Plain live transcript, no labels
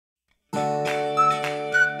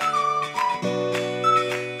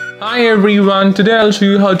Hi everyone, today I'll show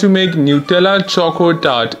you how to make Nutella Chocolate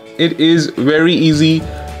Tart. It is very easy,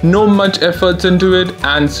 no much efforts into it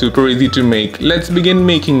and super easy to make. Let's begin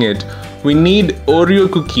making it. We need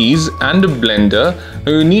Oreo cookies and a blender.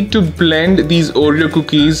 Now you need to blend these Oreo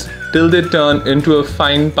cookies till they turn into a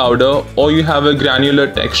fine powder or you have a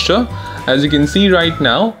granular texture. As you can see right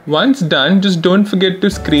now, once done, just don't forget to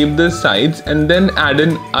scrape the sides and then add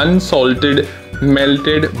an unsalted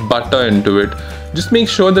melted butter into it. Just make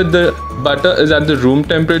sure that the butter is at the room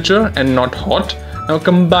temperature and not hot. Now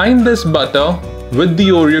combine this butter with the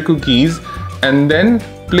Oreo cookies and then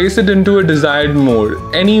place it into a desired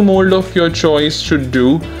mold. Any mold of your choice should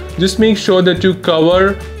do. Just make sure that you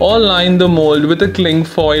cover or line the mold with a cling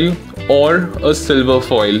foil or a silver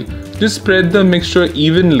foil. Just spread the mixture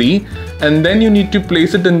evenly and then you need to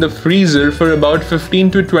place it in the freezer for about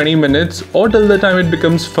 15 to 20 minutes or till the time it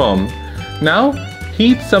becomes firm. Now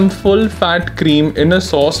heat some full fat cream in a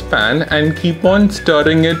saucepan and keep on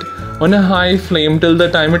stirring it on a high flame till the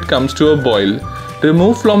time it comes to a boil.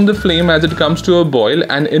 Remove from the flame as it comes to a boil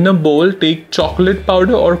and in a bowl take chocolate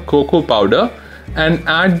powder or cocoa powder and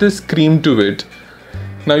add this cream to it.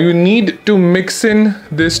 Now you need to mix in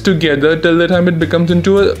this together till the time it becomes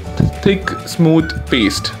into a thick smooth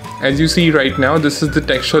paste. As you see right now, this is the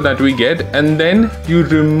texture that we get, and then you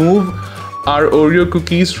remove our Oreo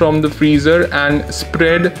cookies from the freezer and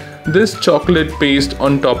spread this chocolate paste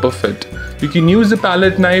on top of it. You can use a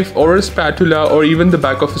palette knife or a spatula or even the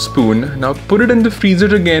back of a spoon. Now put it in the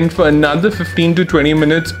freezer again for another 15 to 20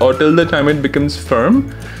 minutes or till the time it becomes firm.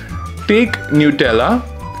 Take Nutella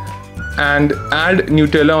and add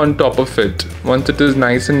Nutella on top of it once it is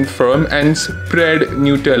nice and firm and spread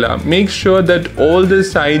Nutella. Make sure that all the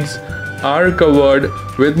sides are covered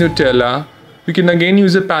with Nutella. You can again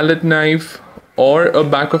use a palette knife or a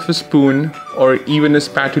back of a spoon or even a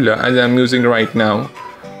spatula as I'm using right now.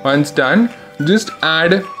 Once done, just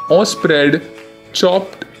add or spread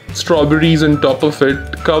chopped strawberries on top of it.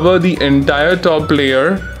 Cover the entire top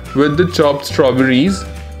layer with the chopped strawberries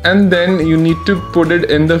and then you need to put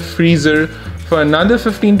it in the freezer for another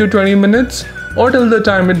 15 to 20 minutes or till the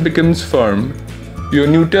time it becomes firm. Your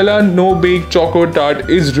Nutella no-bake chocolate tart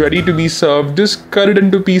is ready to be served. Just cut it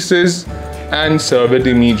into pieces and serve it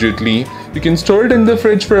immediately. You can store it in the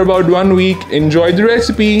fridge for about 1 week. Enjoy the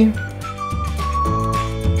recipe.